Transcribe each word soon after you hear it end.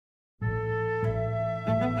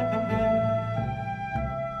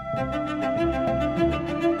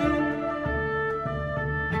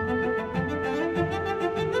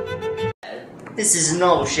This is a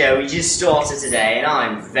novel show we just started today, and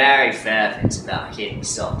I'm very fervent about getting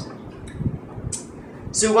started.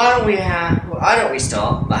 So why don't we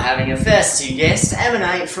start by having our first two guests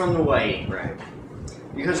emanate from the waiting room?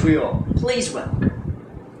 Because we all, please welcome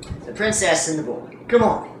the princess and the boy. Come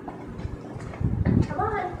on. Come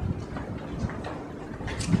on.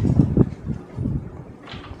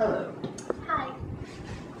 Hello. Hi.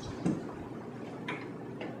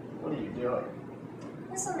 What are you doing?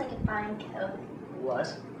 This will make a fine coat.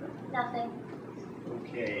 What? Nothing.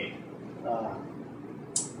 Okay.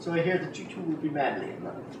 So I hear that you two will be madly in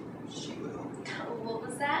love. She will. Oh, what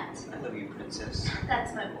was that? I love you, princess.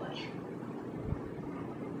 That's my boy.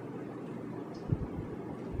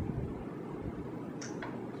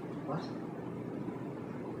 What?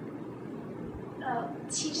 Oh,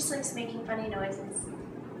 she just likes making funny noises.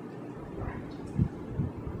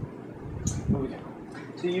 Here we go.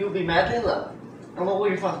 So you will be madly in love. And what will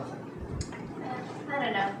your father think? I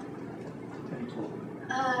don't know. Have you told him?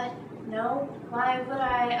 No. Why would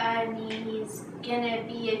I? I mean, he's gonna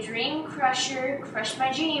be a dream crusher, crush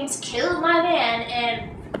my dreams, kill my man,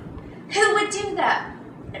 and who would do that?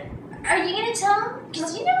 Are you gonna tell him?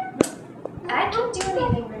 Because, you know, I can't do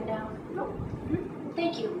anything right now. No.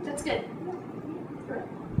 Thank you. That's good.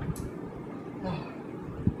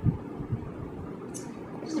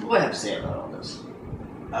 What does the boy have to say about all this?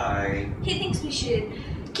 He thinks we should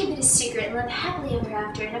keep it a secret and live happily ever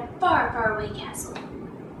after in a far, far away castle.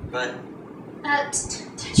 But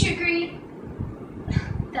Don't you agree?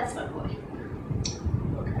 That's my boy.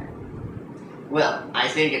 Okay. Well, I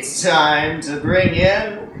think it's time to bring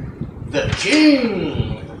in the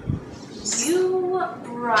king! You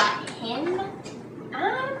brought him?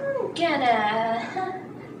 I'm gonna...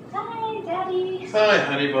 Hi, Daddy. Hi,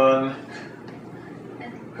 honey bun.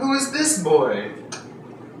 Who is this boy?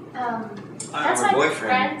 That's her my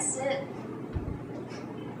boyfriend. friend's...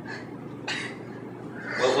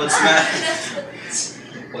 What's the matter?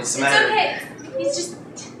 What's the matter? It's okay.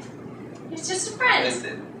 He's just a friend.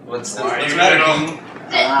 What's the Why are you matter? little? We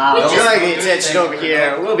Don't just- get attention over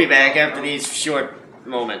here. We'll be back after these short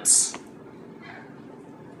moments.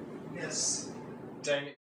 Yes. Dang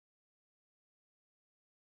it.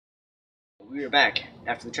 We are back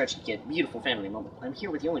after the tragic yet beautiful family moment. I'm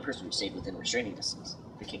here with the only person who stayed within restraining distance,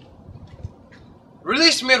 the king.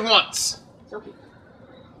 Release me at once! Sophie.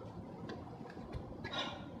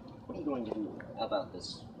 What are you going to do about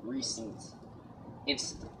this recent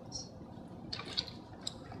incident?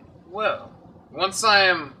 Well, once I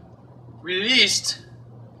am released,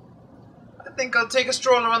 I think I'll take a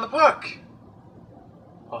stroll around the park.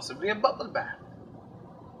 Possibly a bubble bath.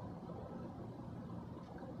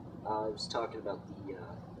 I was talking about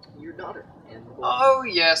your daughter and the boy. Oh,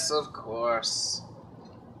 yes, of course.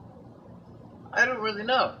 I don't really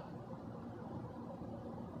know.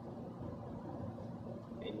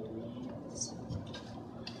 Any leads?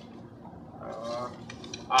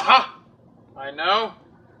 Aha! I know.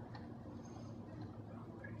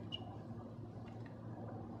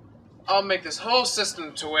 I'll make this whole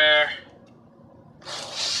system to where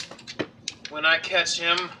when I catch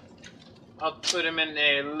him, I'll put him in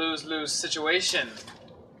a lose-lose situation.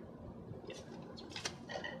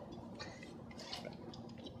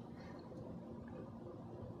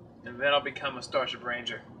 And then I'll become a Starship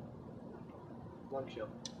Ranger. Long show.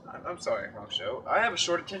 I'm sorry, wrong show. I have a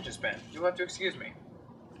short attention span. You'll have to excuse me.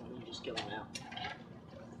 You just kill him now.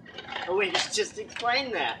 Oh wait, just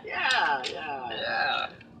explain that. Yeah. Yeah.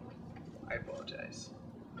 I apologize.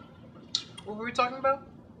 What were we talking about?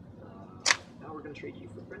 Now we're gonna trade you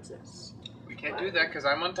for princess. We can't do that because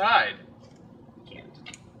I'm untied. We can't.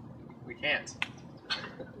 We can't.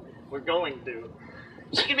 We're going to.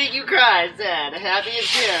 She can make you cry, sad, happy and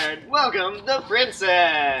scared. Welcome, the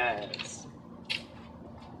princess!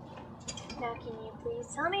 Now, can you please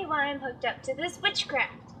tell me why I'm hooked up to this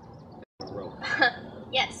witchcraft? Rope.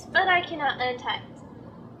 Yes, but I cannot untie it.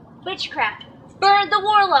 Witchcraft. Burn the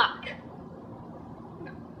warlock!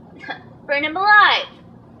 Burn him alive!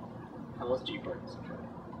 How else do you burn this?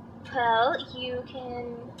 Well, you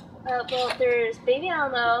can... well, there's baby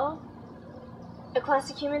Elmo, a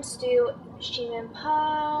classic human stew, human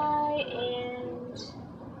pie, and...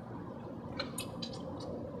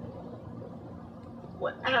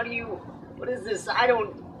 What? How do you... What is this? I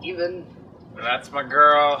don't even... That's my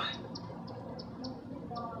girl.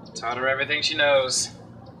 Taught her everything she knows.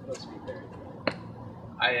 Let's be fair.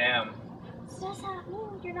 I am. So does that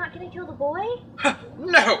mean you're not gonna kill the boy?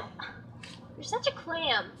 No! You're such a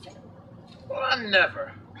clam. Well,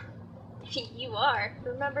 never. You are.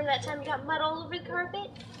 Remember that time you got mud all over the carpet?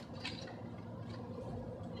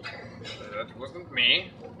 That wasn't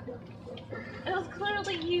me. It was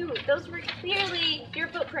clearly you. Those were clearly your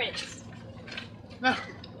footprints. No,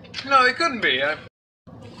 they couldn't be.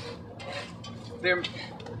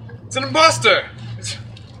 It's an imposter!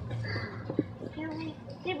 Really?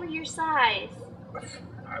 They were your size.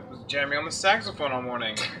 I was jamming on the saxophone all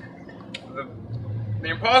morning. The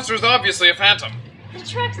imposter is obviously a phantom. The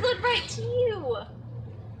tracks led right to you.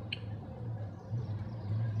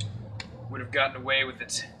 Would have gotten away with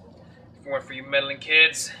it if it weren't for you meddling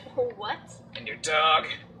kids What? and your dog.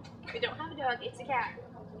 We don't have a dog, it's a cat.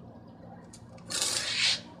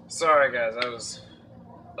 Sorry, guys, I was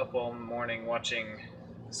up all morning watching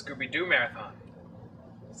the Scooby-Doo marathon.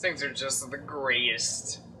 These things are just the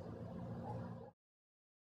greatest.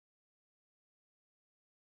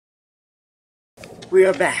 We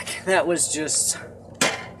are back. That was just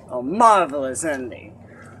a marvelous ending.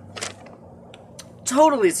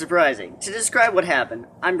 Totally surprising. To describe what happened,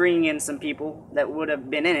 I'm bringing in some people that would have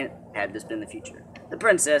been in it had this been the future. The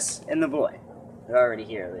princess and the boy. They're already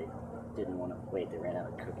here. They didn't want to wait. They ran out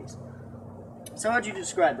of cookies. So how'd you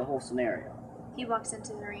describe the whole scenario? He walks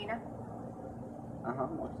into the arena.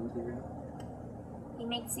 Walked into the room.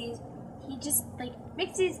 He just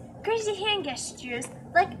makes these crazy hand gestures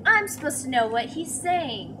like I'm supposed to know what he's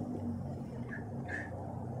saying.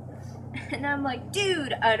 And I'm like,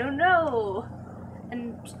 dude, I don't know.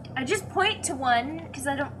 And I just point to one because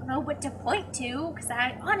I don't know what to point to because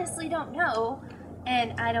I honestly don't know.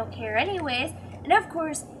 And I don't care anyways. And of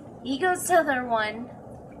course, he goes to the other one.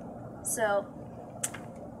 So,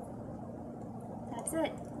 that's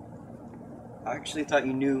it. I actually thought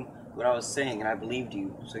you knew what I was saying and I believed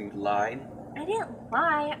you, so you lied? I didn't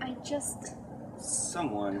lie, I just...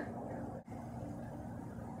 Someone.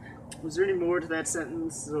 Was there any more to that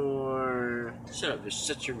sentence, or... Shut up, just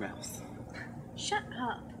shut your mouth. Shut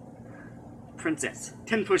up. Princess,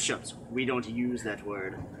 10 push-ups. We don't use that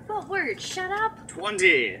word. What word? Shut up?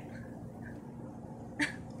 20.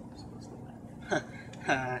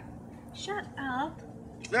 Shut up.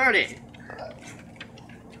 30.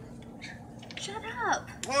 Shut up.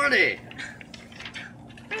 40.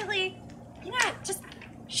 Really? You know, just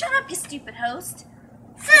shut up, you stupid host.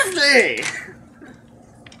 50.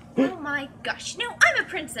 Oh my gosh. No, I'm a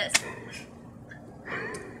princess.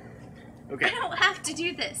 Okay. I don't have to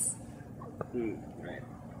do this. Right.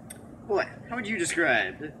 What? How would you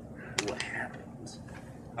describe what happened?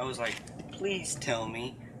 I was like, please tell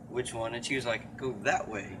me which one, and she was like, go that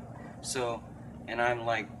way. So, and I'm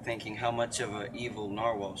like thinking how much of an evil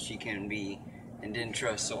narwhal she can be and didn't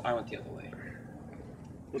trust, so I went the other way.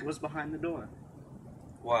 What was behind the door?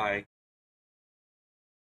 Why?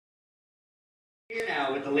 Here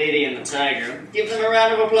now with the lady and the tiger. Give them a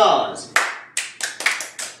round of applause.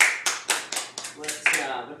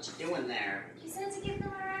 What you doing there? You said to give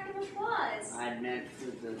them a round of applause. I meant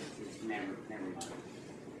never mind.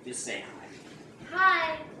 Just say hi.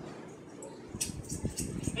 Hi.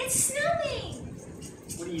 It's snowing.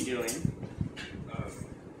 What are you doing?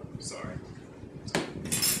 Sorry.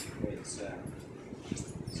 Wait,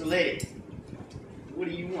 so lady, what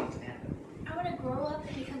do you want to happen? I want to grow up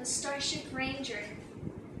and become a Starship Ranger.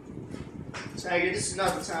 Tiger, this is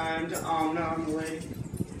not the time to nom the lady.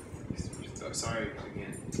 Sorry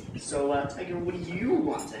again. So, Tiger, what do you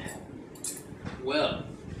want to happen? Well,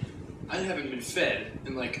 I haven't been fed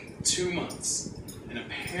in like 2 months, and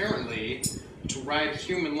apparently to ride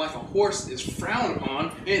human like a horse is frowned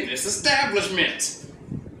upon in this establishment.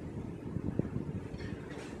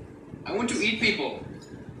 I want to eat people.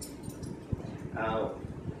 Oh,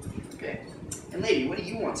 okay. And lady, what do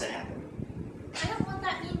you want to happen? I don't want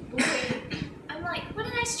that mean boy. I'm like, what a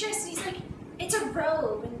nice dress. And he's like, it's a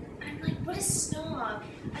robe. And I'm like, what a snob.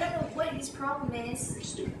 I don't know what his problem is. You're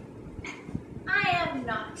stupid. I am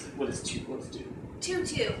not. What's two?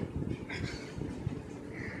 Tutu.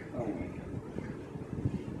 Oh my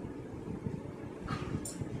god.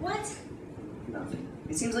 What? Nothing.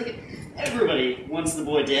 It seems like everybody wants the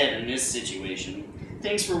boy dead in this situation.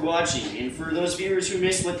 Thanks for watching, and for those viewers who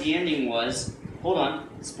missed what the ending was, hold on,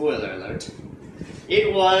 spoiler alert.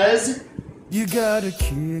 It was... You gotta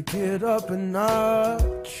kick it up a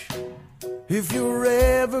notch if you're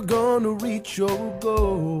ever gonna reach your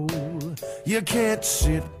goal. You can't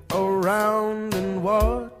sit around and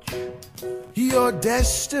watch. Your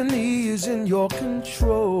destiny is in your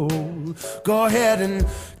control. Go ahead and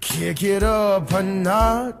kick it up a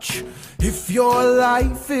notch. If your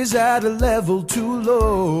life is at a level too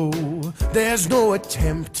low, there's no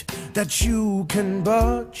attempt that you can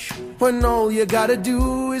budge, when all you gotta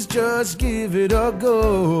do is just give it a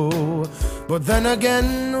go. But then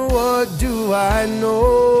again, what do I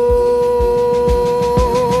know?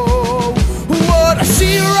 What I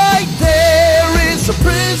see right there is a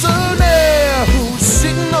prisoner who's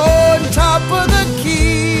sitting on top of the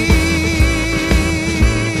key.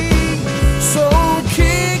 So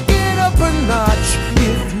kick it up a notch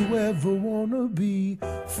if you ever wanna be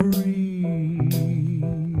free.